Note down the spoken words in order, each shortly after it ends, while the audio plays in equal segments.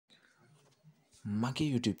මගේ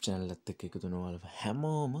YouTube channel එකත් එක්ක එකතු වෙන ඔයාලා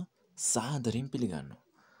හැමෝම සාදරයෙන් පිළිගන්නවා.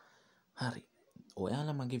 හරි.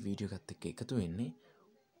 ඔයාලා මගේ වීඩියෝ එකත් එක්ක එකතු වෙන්නේ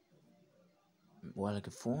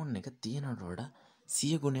ඔයාලගේ ෆෝන් එක තියෙනවට වඩා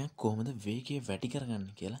 100 ගුණයක් කොහොමද වේගය වැඩි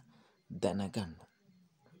කරගන්නේ කියලා දැනගන්න.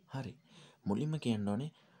 හරි. මුලින්ම කියන්න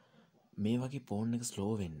ඕනේ මේ වගේ ෆෝන් එක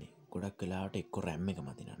ස්ලෝ වෙන්නේ ගොඩක් වෙලාවට එක්ක RAM එක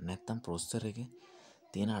මදිනවා. නැත්නම් processor එකේ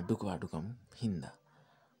තියෙන අඩුකම් හින්දා.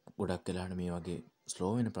 ගොඩක් වෙලාවට මේ වගේ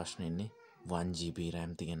ස්ලෝ වෙන ප්‍රශ්න එන්නේ 1GB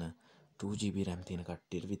RAM තියෙන 2GB RAM තියෙන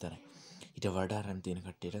කට්ටියට විතරයි. ඊට වඩා RAM තියෙන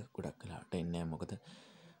කට්ටියට ගොඩක් වෙලාවට එන්නේ නැහැ. මොකද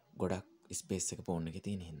ගොඩක් ස්පේස් එක ෆෝන් එකේ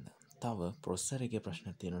තියෙන හින්දා. තව processor එකේ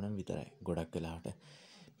ප්‍රශ්නයක් තියෙනවා නම් විතරයි. ගොඩක් වෙලාවට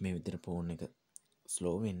මේ විදිහට ෆෝන් එක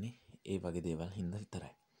ස්ලෝ වෙන්නේ ඒ වගේ දේවල් හින්දා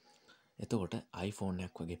විතරයි. එතකොට iPhone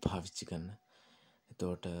එකක් වගේ පාවිච්චි කරන.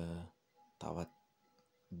 එතකොට තවත්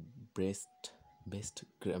බෙස්ට්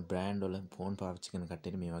බ්‍රෑන්ඩ් වල ෆෝන් පාවිච්චි කරන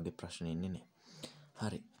කට්ටියට මේ වගේ ප්‍රශ්න එන්නේ නැහැ.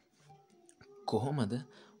 හරි. කොහොමද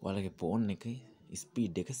ඔයාලගේ ෆෝන් එකේ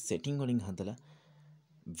ස්පීඩ් එක සෙටින් වලින් හදලා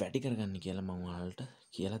වැඩි කරගන්න කියලා මම ඔයාලට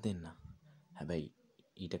කියලා දෙන්නම්. හැබැයි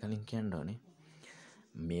ඊට කලින් කියන්න ඕනේ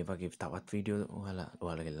මේ වගේ තවත් වීඩියෝ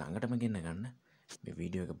ඔයාලගේ ළඟටම ගෙන්න ගන්න. මේ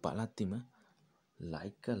වීඩියෝ එක බලද්දිම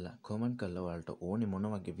ලයික් කරලා කමෙන්ට් කරලා ඔයාලට ඕනේ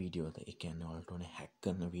මොන වගේ වීඩියෝද? ඒ කියන්නේ ඔයාලට ඕනේ හැක්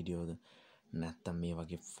කරන වීඩියෝද? නැත්නම් මේ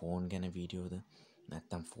වගේ ෆෝන් ගැන වීඩියෝද?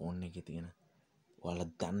 නැත්නම් ෆෝන් එකේ තියෙන ඔයාලා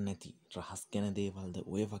දන්නේ නැති රහස් ගැන දේවල්ද?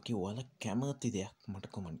 ඔය වගේ ඔයාලා කැමති දෙයක්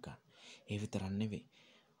මට කමෙන්ට් කරන්න. ඒ විතරක් නෙවෙයි.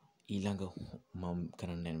 ඊළඟ මම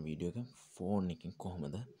කරන්න යන වීඩියෝ එක ෆෝන් එකෙන්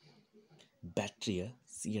කොහොමද බැටරිය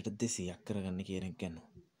 100% කරගන්න කියන එක ගැන.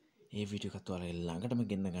 ඒ වීඩියෝ එකත් ඔයාලගේ ළඟටම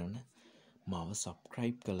ගෙන්න ගන්න. මාව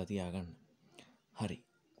subscribe කරලා තියාගන්න. හරි.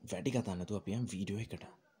 වැඩි කතා නැතුව අපි යන් වීඩියෝ එකට.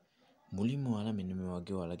 මුලින්ම ඔයාලා මෙන්න මේ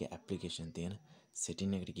වගේ ඔයාලගේ ඇප්ලිකේෂන් තියෙන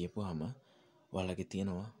setting එකට ගියපුවාම ඔයාලගේ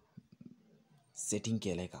තියෙනවා setting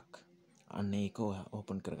කියලා එකක්. අන්න ඒක ඔයා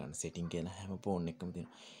ඕපන් කරගන්න. setting කියලා හැම ෆෝන් එකකම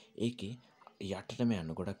තියෙනවා. ඒකේ යටටම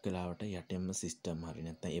යන්න ගොඩක් වෙලාවට යටින්ම system හරි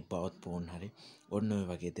නැත්නම් about phone හරි ඔන්න ඔය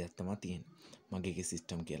වගේ දෙයක් තමයි තියෙන්නේ. මගේගේ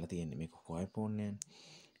system කියලා තියෙන්නේ මේක කොයි ෆෝන් එකනේ.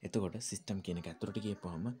 එතකොට system කියන එක ඇතුළට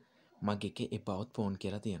ගියපුවාම මගේකේ about phone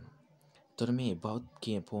කියලා තියෙනවා. එතකොට මේ about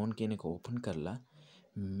phone කියන එක ඕපන් කරලා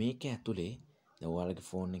මේක ඇතුලේ දැන් ඔයාලගේ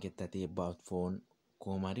ෆෝන් එකෙත් ඇති about phone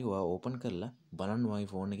කොහොම හරි ඔයා ඕපන් කරලා බලන්න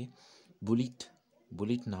ඔයාගේ ෆෝන් එකේ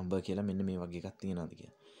bullet number කියලා මෙන්න මේ වගේ එකක් තියෙනවාද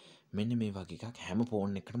කියලා. මෙන්න මේ වගේ එකක් හැම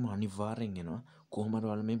ෆෝන් එකකටම අනිවාර්යෙන් එනවා. කොහොම හරි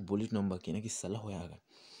ඔයාලා මේ bullet number කියන එක ඉස්සලා හොයාගන්න.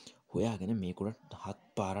 හොයාගෙන මේක උඩ 7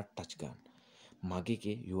 පාරක් ටච් කරන්න.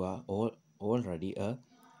 මගේකේ you are already a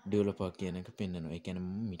developer කියන එක පෙන්නනවා. ඒ කියන්නේ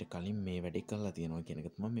මම ඊට කලින් මේ වැඩේ කරලා තියෙනවා කියන එක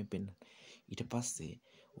තමයි මේ පෙන්නන්නේ. ඊට පස්සේ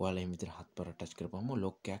ඔයාලා මේ විතර 7 පාරක් ටච් කරපුවම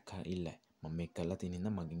ලොක් එකක් ඉල්ලයි. මම මේක කරලා තියෙන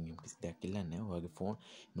හින්දා මගෙන් කිසි දෙයක් ඉල්ලන්නේ නැහැ. ඔයාගේ ෆෝන්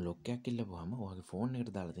ලොක් එකක් ඉල්ලපුවාම ඔයාගේ ෆෝන්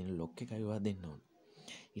එකට දාලා තියෙන ලොක් එකයි ඔයා දෙන්න ඕනේ.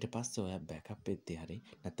 ඊට පස්සේ ඔයා බෑකප් එකේ හරි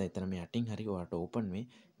නැත්නම් එතන මේ යටින් හරි ඔයාට ඕපන් වෙයි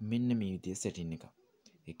මෙන්න මේ විදිහේ සෙටින් එක.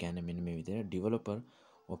 ඒ කියන්නේ මෙන්න මේ විදිහට ඩෙවලොපර්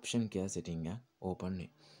ඔප්ෂන් කියලා සෙටින් එක ඕපන් වෙයි.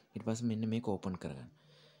 ඊට පස්සේ මෙන්න මේක ඕපන් කරගන්න.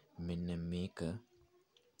 මෙන්න මේක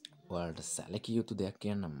ඔයාලට සැලකිය යුතු දෙයක්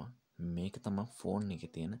කියන්නම් මම. මේක තමයි ෆෝන්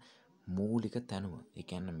එකේ තියෙන මූලික තැනුම. ඒ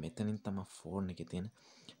කියන්නේ මෙතනින් තමයි ෆෝන් එකේ තියෙන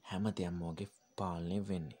හැම දෙයක්ම වගේ පාලනය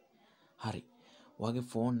වෙන්නේ. හරි. ඔයාගේ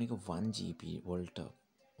ෆෝන් එක 1GB වලට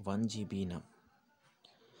 1GB නම්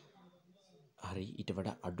හරි ඊට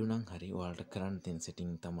වඩා අඩු නම් හරි ඔයාලට කරන්න තියෙන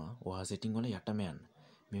setting තමයි ඔයා setting වල යටම යන්න.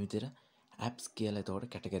 මේ විදිහට apps කියලා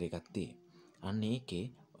එතකොට category එකක් තියෙයි. අන්න ඒකේ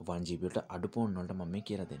 1GB වලට අඩු ෆෝන් වලට මම මේ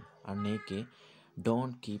කියලා දෙන්න. අන්න ඒකේ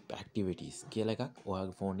don't keep activities කියලා එකක්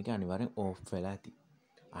ඔයාගේ ෆෝන් එකේ අනිවාර්යෙන් off වෙලා ඇති.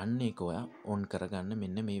 අන්න ඒක ඔයා on කරගන්න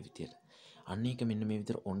මෙන්න මේ විදිහට. අන්න ඒක මෙන්න මේ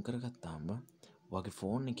විදිහට on කරගත්තාම ඔයාගේ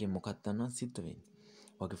ෆෝන් එකේ මොකක්ද දන්නවද සිද්ධ වෙන්නේ?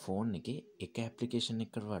 ඔයාගේ ෆෝන් එකේ එක application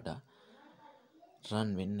එකකට වඩා රන්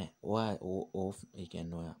වෙන්නේ ඔයා ඕෆ් ඒ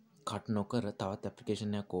කියන්නේ ඔයා කට් නොකර තවත්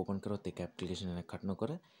ඇප්ලිකේෂන් එකක් ඕපන් කරොත් ඒක ඇප්ලිකේෂන් එක කට්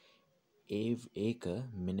නොකර ඒක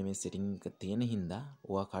මෙන්න මේ සෙටින් එක තියෙන හින්දා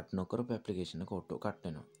ඔයා කට් නොකරපු ඇප්ලිකේෂන් එක ඔටෝ කට්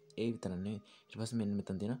වෙනවා. ඒ විතර නෙවෙයි ඊට පස්සේ මෙන්න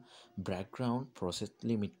මෙතන තියෙන background process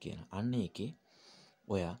limit කියන අන්න ඒකේ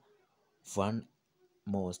ඔයා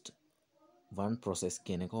one process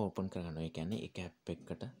කියන එක ඕපන් කරගන්නවා. ඒ කියන්නේ එක ඇප්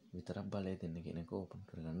එකකට විතරක් බලය දෙන්න කියන එක ඕපන්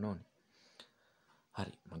කරගන්න ඕනේ.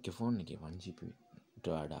 හරි. මගේ ෆෝන් එකේ 1GB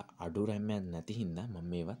වඩා අඩු RAM එකක් නැති හින්දා මම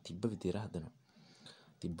මේවා තිබ්බ විදිහට හදනවා.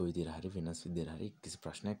 තිබ්බ විදිහට හරි වෙනස් විදිහට හරි කිසි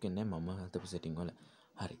ප්‍රශ්නයක් වෙන්නේ නැහැ මම හදපු setting වල.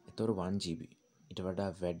 හරි. ඒතකොට 1GB ඊට වඩා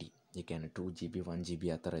වැඩි. ඒ කියන්නේ 2GB 1GB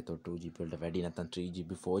අතර ඒතකොට 2GB වලට වැඩි නැත්නම්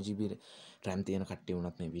 3GB 4GB RAM තියෙන කට්ටිය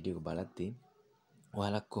වුණත් මේ වීඩියෝ එක බලද්දී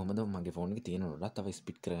ඔයාලා කොහොමද මගේ ෆෝන් එකේ තියෙනවද තව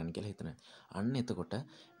ස්පීඩ් කරගන්න කියලා හිතනවා. අන්න එතකොට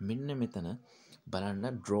මෙන්න මෙතන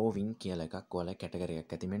බලන්න drawing කියලා එකක් ඔයාලා කැටගරි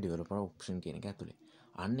එකක් ඇති මේ developer option කියන එක ඇතුලේ.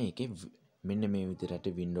 අන්න ඒකේ මෙන්න මේ විදිහට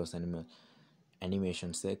Windows animal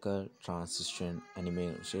animation circle, transition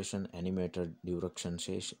animation, animated duration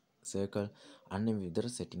circle අන්න විතර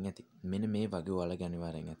setting ඇති. මෙන්න මේ වගේ ඔයාලගේ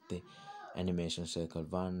අනිවාර්යෙන් ඇත්තේ animation circle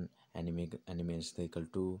 1, animation circle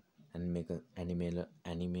 2,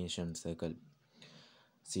 animation circle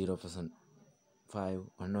 0% 5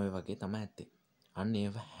 අන්න ඔය වගේ තමයි ඇත්තේ. අන්න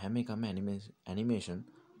ඒව හැම එකම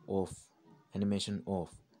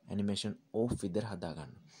animation off විතර හදා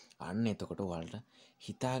ගන්න. අන්න එතකොට ඔයාලට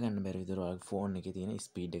හිතා ගන්න බැරි විදිහට ඔයාලගේ ෆෝන් එකේ තියෙන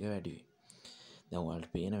ස්පීඩ් එක වැඩි වෙයි. දැන් ඔයාලට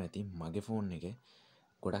පේනවා ඇති මගේ ෆෝන් එකේ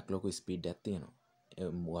ගොඩක් ලොකු ස්පීඩ් එකක් තියෙනවා.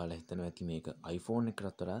 ඔයාලා හිතනවා ඇති මේක iPhone එකකට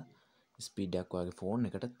වඩා ස්පීඩ් එකක් ඔයාගේ ෆෝන්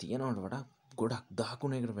එකට තියෙනවට වඩා ගොඩක් 10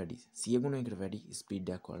 ගුණයකට වැඩි 100 ගුණයකට වැඩි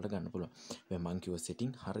ස්පීඩ් එකක් ඔයාලට ගන්න පුළුවන්. මේ මං කිව්ව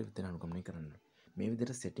setting හරිය විදිහට අනුගමනය කරන්න. මේ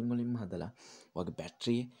විදිහට setting වලින්ම හදලා ඔයාගේ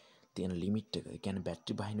බැටරියේ තියෙන ලිමිට් එක, ඒ කියන්නේ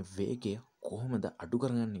බැටරි බහින වේගය කොහොමද අඩු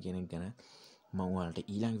කරගන්නේ කියන එක ගැන මම ඔයාලට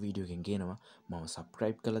ඊළඟ වීඩියෝ එකෙන් කියනවා. මම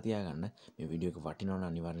subscribe කරලා තියාගන්න. මේ වීඩියෝ එක වටිනවා නම්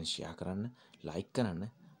අනිවාර්යෙන් share කරන්න, like කරන්න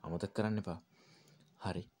අමතක කරන්න එපා.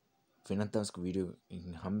 හරි. වෙනත් දවසක වීඩියෝ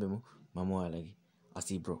එකකින් හම්බෙමු. මම ඔයාලගේ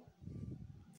අසී බ්‍රෝ.